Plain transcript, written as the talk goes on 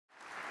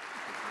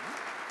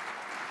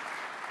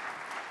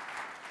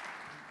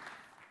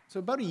So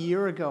about a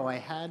year ago, I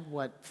had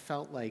what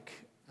felt like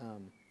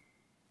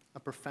a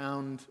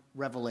profound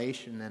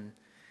revelation, and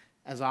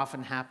as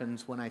often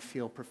happens when I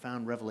feel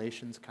profound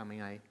revelations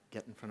coming, I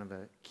get in front of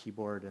a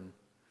keyboard and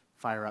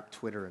fire up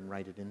Twitter and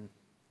write it in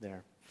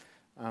there.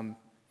 And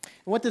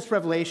what this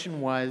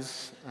revelation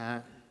was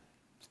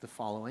the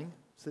following: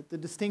 is that the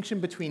distinction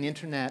between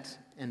internet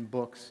and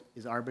books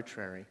is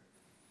arbitrary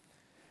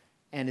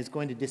and is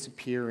going to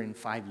disappear in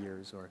 5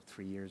 years or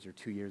 3 years or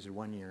 2 years or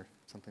 1 year,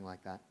 something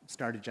like that.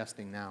 Start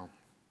adjusting now.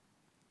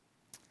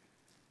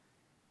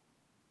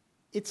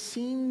 It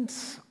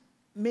seems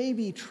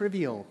maybe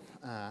trivial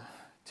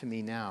to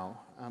me now,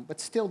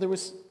 but still there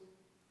was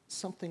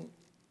something,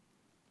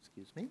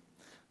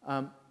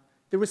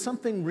 there was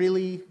something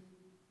really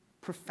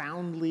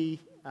profoundly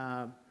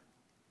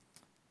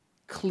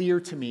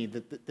clear to me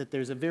that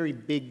there's a very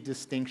big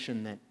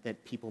distinction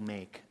that people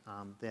make,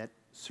 that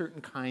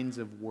certain kinds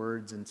of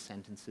words and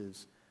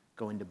sentences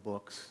go into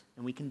books,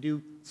 and we can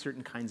do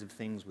certain kinds of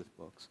things with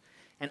books,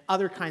 and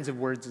other kinds of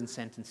words and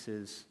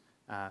sentences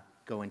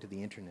go into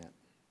the internet.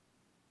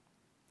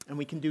 And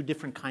we can do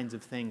different kinds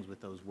of things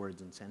with those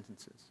words and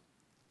sentences.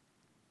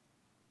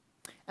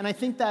 And I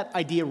think that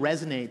idea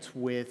resonates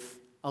with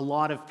a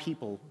lot of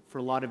people for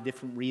a lot of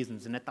different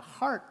reasons. And at the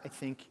heart, I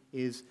think,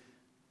 is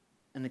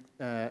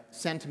a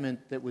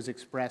sentiment that was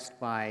expressed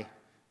by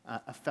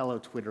a fellow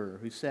Twitterer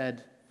who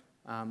said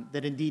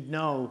that indeed,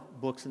 no,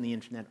 books and the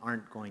internet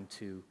aren't going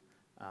to,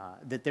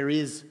 that there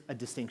is a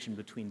distinction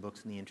between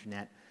books and the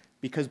internet,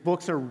 because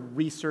books are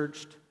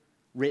researched,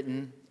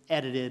 written,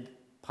 edited,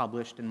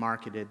 published, and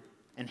marketed,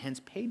 and hence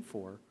paid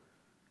for,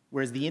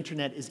 whereas the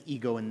internet is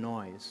ego and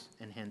noise,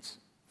 and hence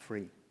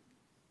free.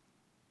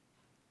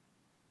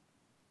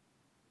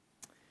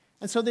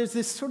 And so there's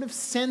this sort of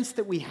sense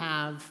that we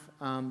have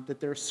that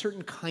there are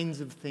certain kinds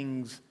of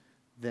things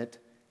that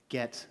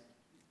get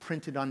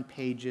printed on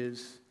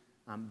pages,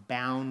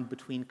 bound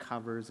between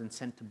covers and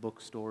sent to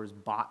bookstores,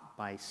 bought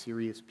by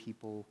serious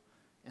people,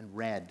 and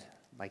read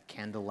by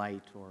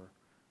candlelight or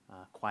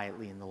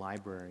quietly in the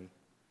library.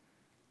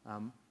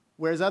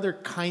 Whereas other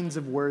kinds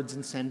of words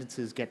and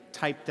sentences get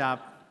typed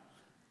up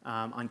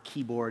on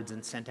keyboards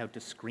and sent out to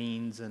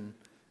screens and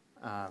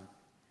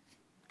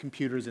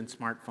computers and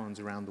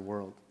smartphones around the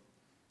world.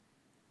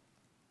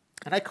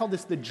 And I call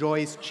this the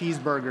Joyce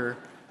cheeseburger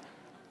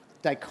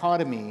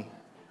dichotomy.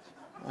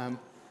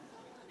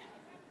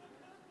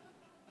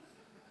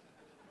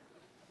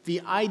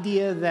 The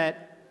idea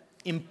that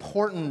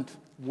important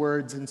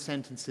words and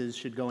sentences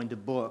should go into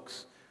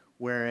books,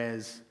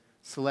 whereas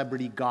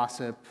celebrity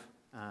gossip,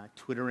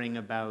 twittering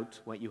about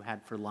what you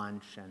had for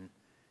lunch, and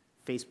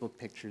Facebook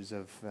pictures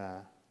of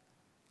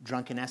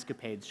drunken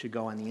escapades should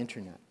go on the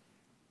internet.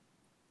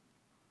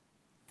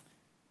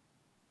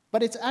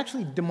 But it's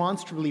actually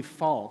demonstrably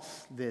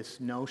false, this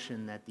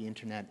notion that the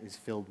internet is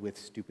filled with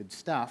stupid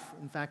stuff.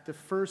 In fact, the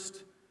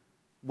first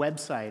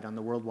website on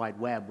the World Wide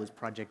Web was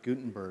Project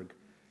Gutenberg,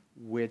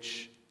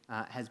 which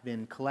has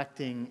been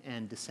collecting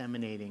and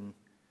disseminating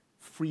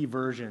free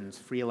versions,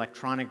 free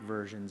electronic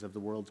versions of the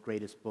world's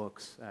greatest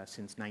books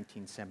since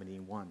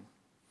 1971.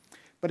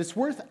 But it's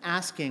worth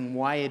asking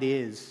why it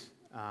is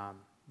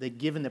that,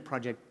 given that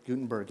Project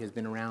Gutenberg has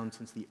been around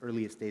since the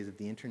earliest days of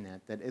the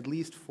internet, that at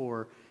least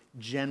for the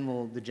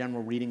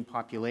general reading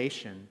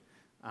population,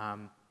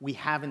 we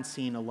haven't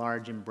seen a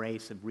large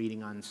embrace of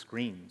reading on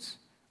screens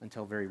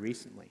until very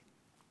recently.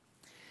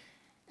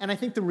 And I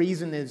think the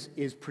reason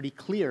is pretty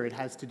clear. It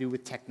has to do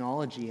with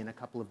technology and a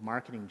couple of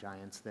marketing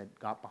giants that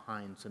got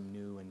behind some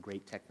new and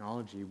great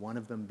technology, one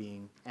of them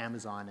being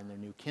Amazon and their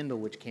new Kindle,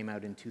 which came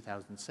out in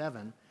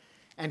 2007.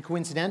 And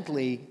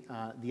coincidentally,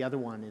 the other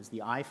one is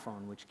the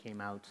iPhone, which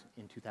came out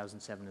in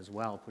 2007 as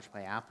well, pushed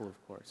by Apple,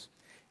 of course.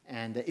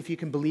 And if you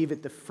can believe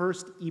it, the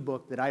first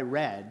ebook that I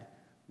read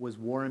was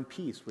War and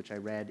Peace, which I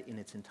read in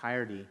its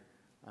entirety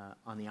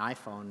on the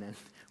iPhone. And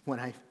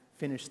when I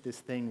finished this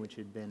thing, which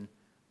had been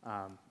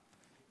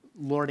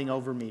lording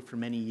over me for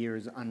many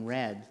years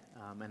unread,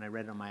 and I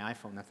read it on my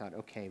iPhone, I thought,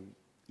 okay,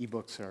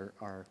 ebooks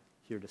are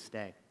here to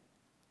stay.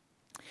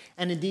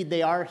 And indeed,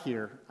 they are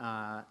here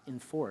in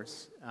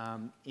force.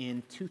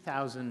 In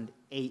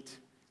 2008,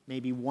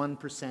 maybe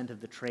 1% of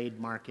the trade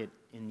market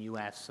in the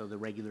US, so the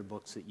regular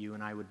books that you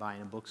and I would buy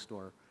in a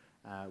bookstore,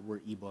 were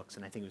ebooks,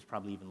 and I think it was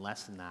probably even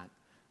less than that.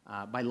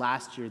 By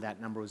last year,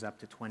 that number was up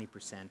to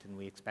 20%, and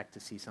we expect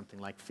to see something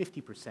like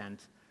 50%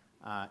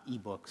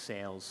 ebook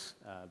sales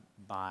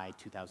by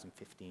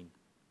 2015.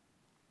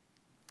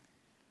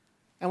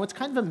 And what's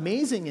kind of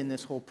amazing in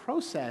this whole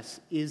process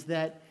is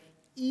that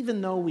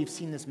even though we've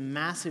seen this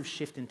massive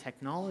shift in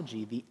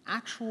technology, the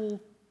actual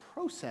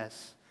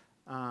process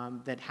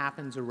that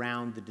happens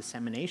around the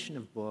dissemination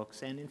of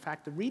books and, in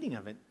fact, the reading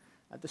of it,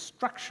 the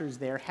structures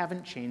there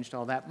haven't changed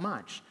all that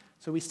much.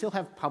 So we still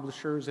have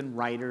publishers and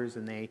writers,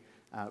 and they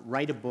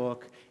write a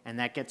book, and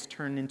that gets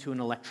turned into an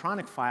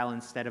electronic file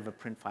instead of a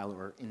print file,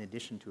 or in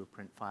addition to a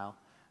print file,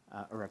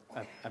 or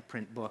a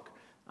print book,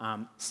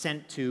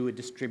 sent to a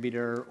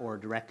distributor or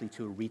directly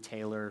to a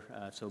retailer,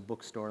 so a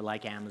bookstore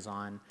like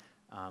Amazon,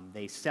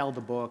 They sell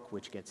the book,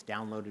 which gets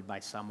downloaded by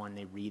someone,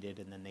 they read it,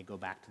 and then they go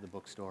back to the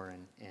bookstore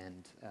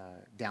and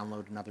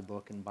download another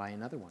book and buy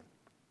another one.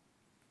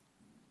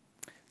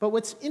 But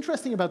what's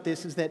interesting about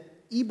this is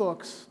that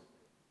ebooks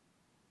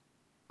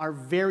are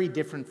very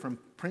different from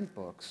print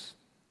books.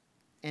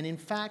 And in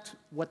fact,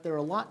 what they're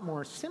a lot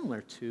more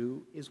similar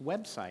to is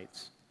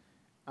websites.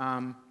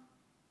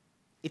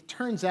 It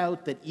turns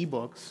out that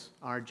ebooks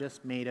are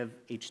just made of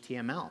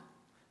HTML,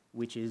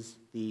 which is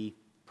the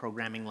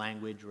programming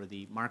language or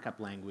the markup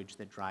language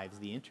that drives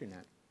the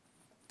internet.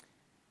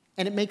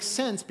 And it makes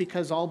sense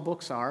because all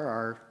books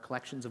are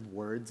collections of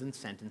words and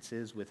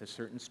sentences with a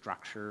certain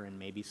structure and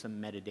maybe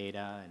some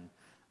metadata and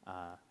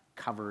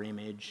cover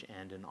image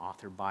and an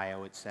author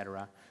bio,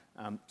 etc.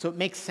 So it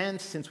makes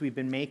sense, since we've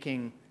been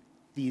making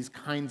these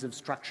kinds of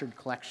structured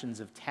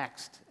collections of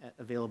text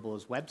available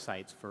as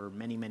websites for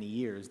many, many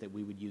years, that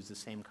we would use the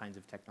same kinds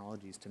of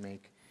technologies to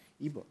make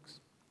ebooks.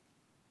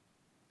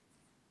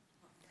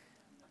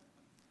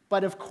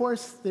 But of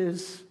course,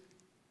 there's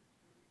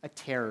a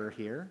terror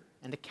here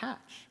and a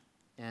catch,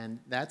 and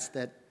that's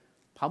that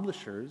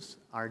publishers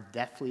are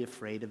deathly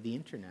afraid of the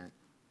internet.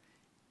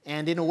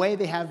 And in a way,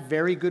 they have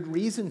very good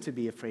reason to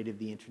be afraid of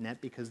the internet,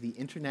 because the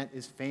internet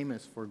is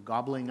famous for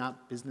gobbling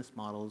up business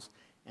models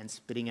and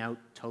spitting out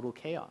total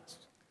chaos.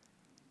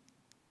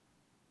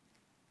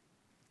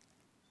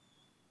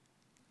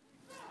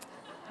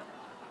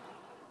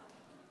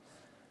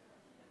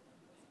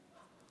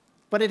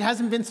 But it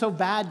hasn't been so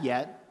bad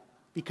yet,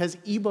 because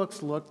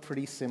ebooks look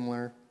pretty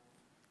similar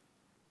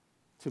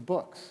to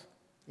books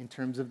in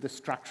terms of the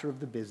structure of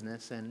the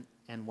business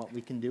and what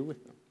we can do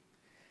with them.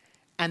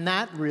 And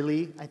that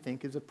really, I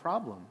think, is a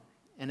problem.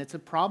 And it's a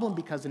problem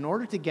because in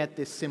order to get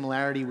this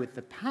similarity with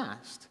the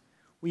past,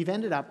 we've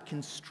ended up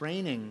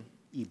constraining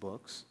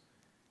ebooks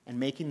and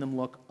making them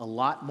look a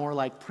lot more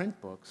like print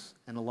books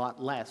and a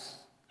lot less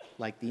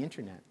like the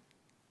internet.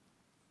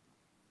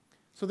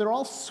 So there are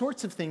all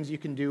sorts of things you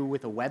can do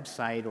with a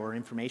website or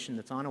information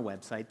that's on a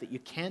website that you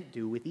can't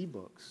do with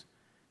ebooks.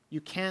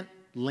 You can't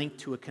link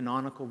to a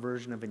canonical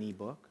version of an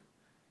ebook.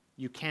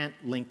 You can't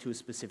link to a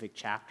specific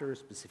chapter or a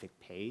specific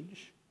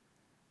page.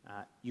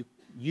 You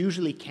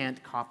usually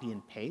can't copy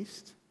and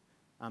paste.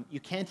 You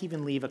can't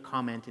even leave a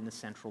comment in a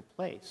central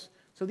place.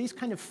 So these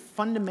kind of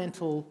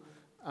fundamental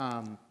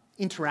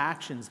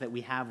interactions that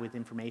we have with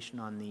information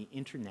on the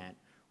internet,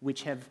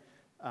 which have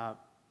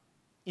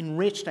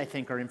enriched, I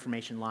think, our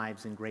information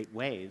lives in great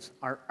ways,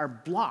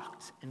 are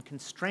blocked and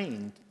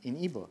constrained in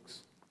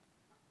ebooks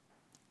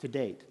to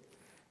date.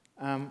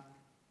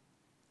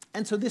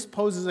 And so this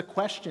poses a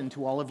question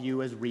to all of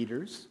you as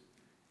readers,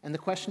 and the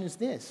question is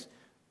this.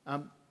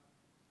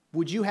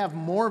 Would you have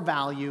more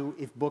value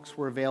if books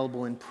were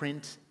available in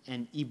print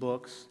and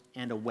ebooks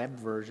and a web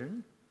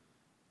version,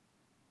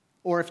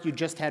 or if you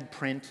just had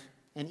print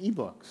and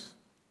ebooks?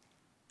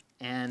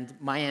 And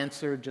my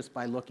answer, just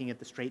by looking at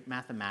the straight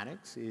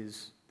mathematics,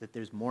 is that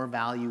there's more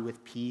value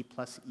with P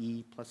plus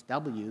E plus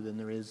W than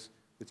there is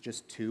with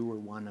just two or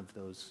one of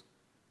those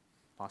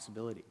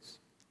possibilities.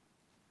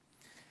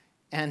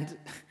 And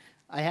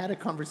I had a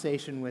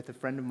conversation with a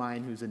friend of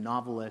mine who's a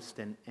novelist,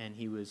 and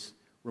he was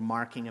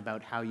remarking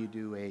about how you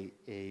do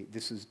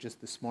this is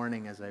just this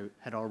morning, as I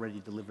had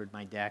already delivered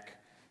my deck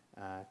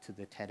to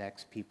the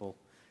TEDx people.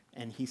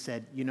 And he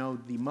said, you know,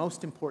 the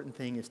most important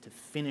thing is to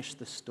finish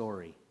the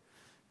story.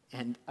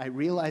 And I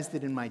realized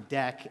that in my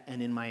deck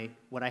and in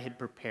what I had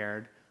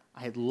prepared,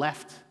 I had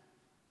left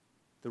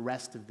the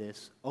rest of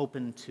this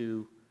open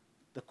to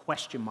the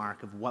question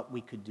mark of what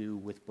we could do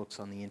with books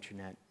on the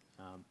internet.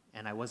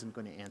 And I wasn't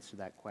going to answer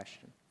that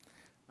question.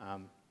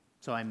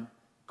 So I'm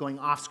going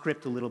off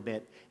script a little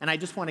bit, and I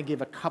just want to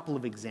give a couple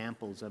of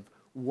examples of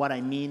what I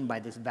mean by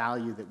this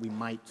value that we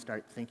might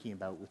start thinking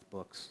about with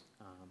books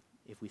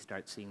if we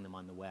start seeing them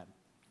on the web.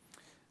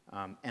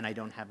 And I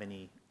don't have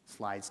any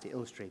slides to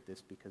illustrate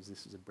this because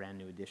this is a brand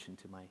new addition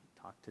to my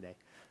talk today.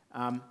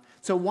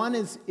 So one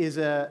is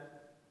a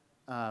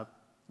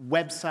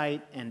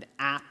website and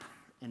app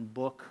and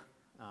book.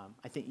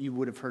 I think you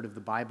would have heard of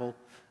the Bible.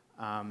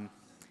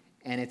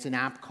 And it's an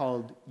app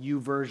called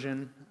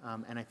YouVersion,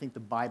 and I think the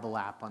Bible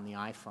app on the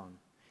iPhone.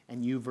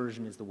 And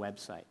YouVersion is the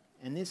website.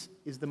 And this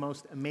is the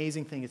most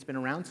amazing thing. It's been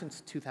around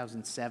since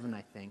 2007,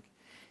 I think.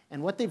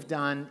 And what they've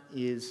done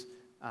is,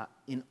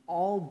 in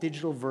all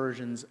digital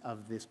versions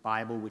of this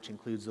Bible, which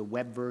includes the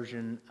web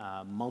version,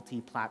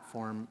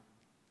 multi-platform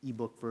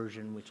ebook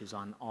version, which is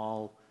on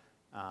all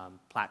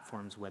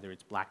platforms, whether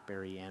it's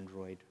BlackBerry,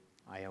 Android,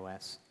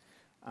 iOS,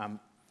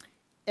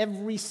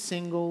 every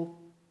single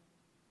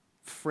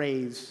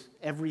phrase,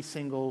 every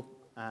single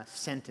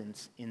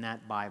sentence in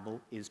that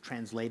Bible is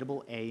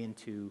translatable,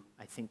 into,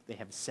 I think they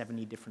have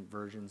 70 different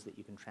versions that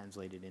you can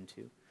translate it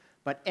into.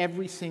 But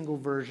every single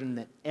version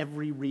that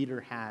every reader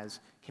has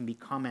can be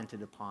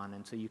commented upon,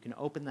 and so you can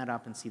open that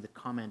up and see the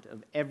comment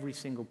of every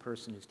single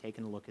person who's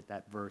taken a look at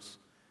that verse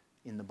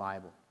in the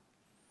Bible.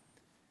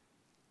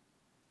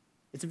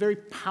 It's a very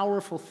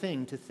powerful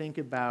thing to think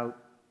about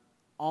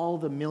all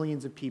the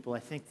millions of people. I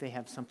think they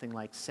have something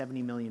like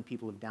 70 million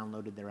people have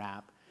downloaded their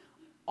app.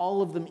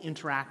 all of them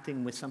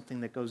interacting with something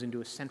that goes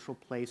into a central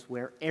place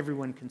where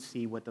everyone can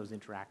see what those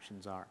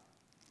interactions are.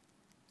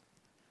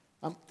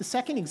 The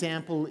second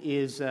example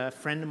is a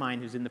friend of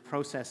mine who's in the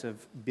process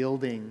of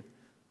building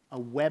a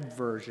web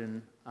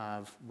version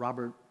of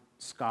Robert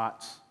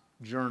Scott's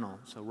journal.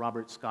 So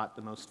Robert Scott,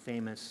 the most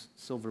famous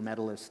silver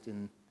medalist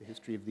in the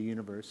history of the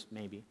universe,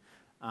 maybe,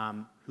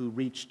 who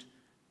reached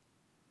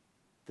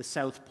the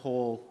South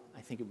Pole,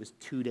 I think it was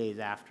 2 days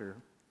after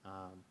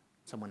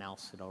someone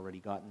else had already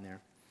gotten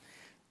there.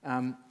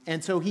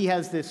 And so he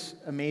has this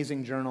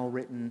amazing journal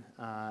written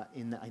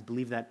I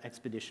believe that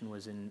expedition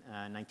was in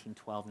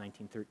 1912,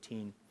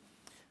 1913.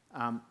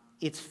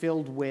 It's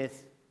filled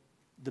with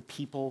the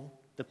people,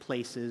 the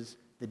places,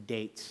 the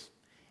dates.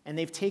 And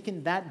they've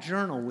taken that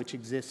journal, which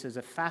exists as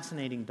a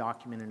fascinating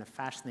document and a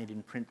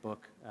fascinating print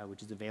book,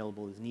 which is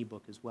available as an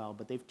ebook as well,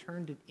 but they've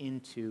turned it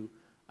into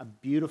a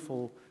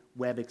beautiful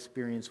web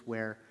experience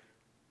where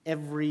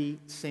every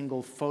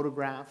single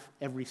photograph,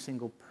 every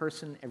single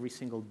person, every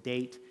single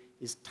date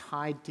is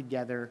tied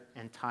together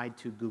and tied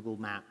to Google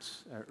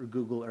Maps or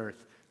Google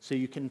Earth. So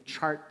you can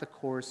chart the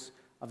course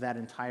of that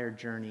entire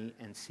journey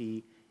and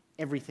see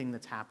everything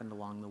that's happened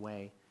along the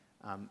way,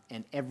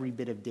 and every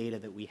bit of data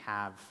that we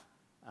have,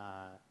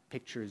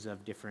 pictures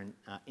of different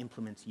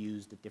implements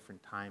used at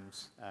different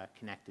times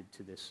connected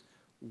to this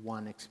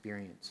one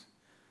experience.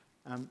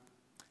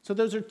 So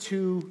those are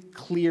two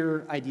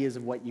clear ideas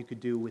of what you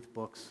could do with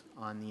books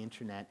on the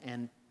internet.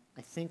 And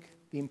I think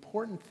the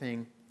important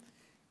thing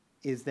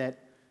is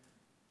that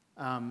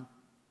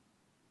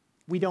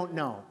we don't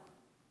know.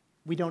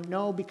 We don't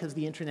know because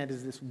the internet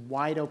is this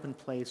wide open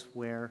place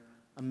where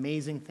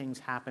amazing things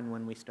happen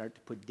when we start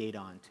to put data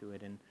onto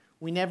it. And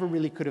we never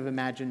really could have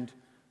imagined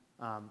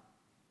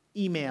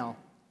email,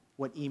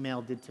 what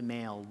email did to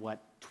mail,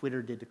 what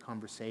Twitter did to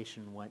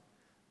conversation, what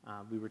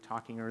we were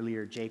talking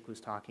earlier, Jake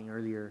was talking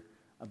earlier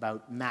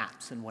about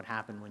maps and what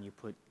happened when you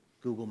put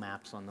Google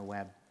Maps on the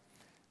web.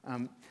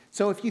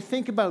 So if you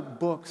think about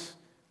books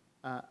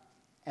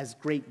as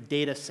great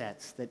data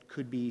sets that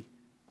could be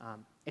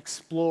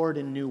explored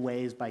in new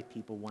ways by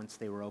people once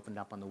they were opened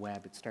up on the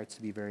web, it starts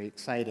to be very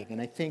exciting.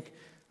 And I think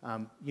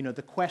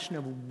the question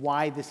of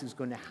why this is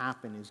going to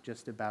happen is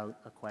just about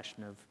a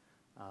question of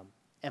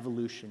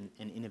evolution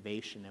and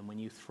innovation. And when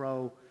you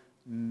throw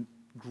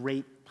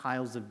great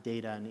piles of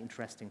data and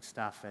interesting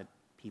stuff at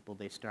people,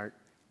 they start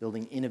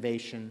building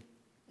innovation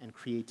and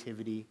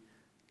creativity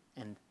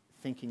and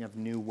thinking of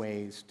new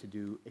ways to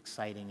do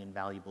exciting and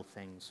valuable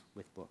things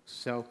with books.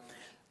 So,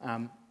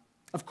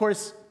 of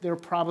course, there are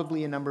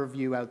probably a number of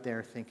you out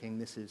there thinking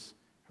this is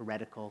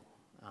heretical.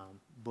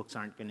 Books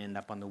aren't going to end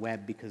up on the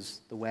web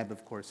because the web,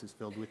 of course, is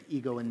filled with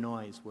ego and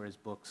noise, whereas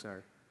books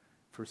are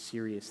for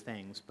serious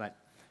things. But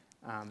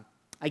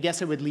I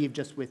guess I would leave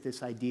just with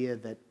this idea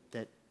that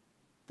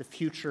the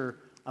future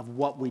of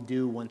what we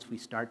do once we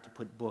start to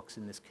put books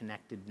in this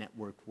connected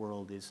network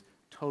world is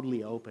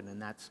totally open,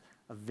 and that's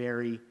a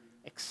very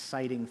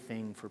exciting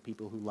thing for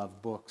people who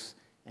love books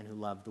and who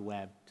love the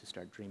web to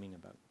start dreaming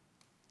about.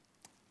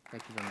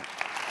 Thank you very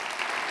much.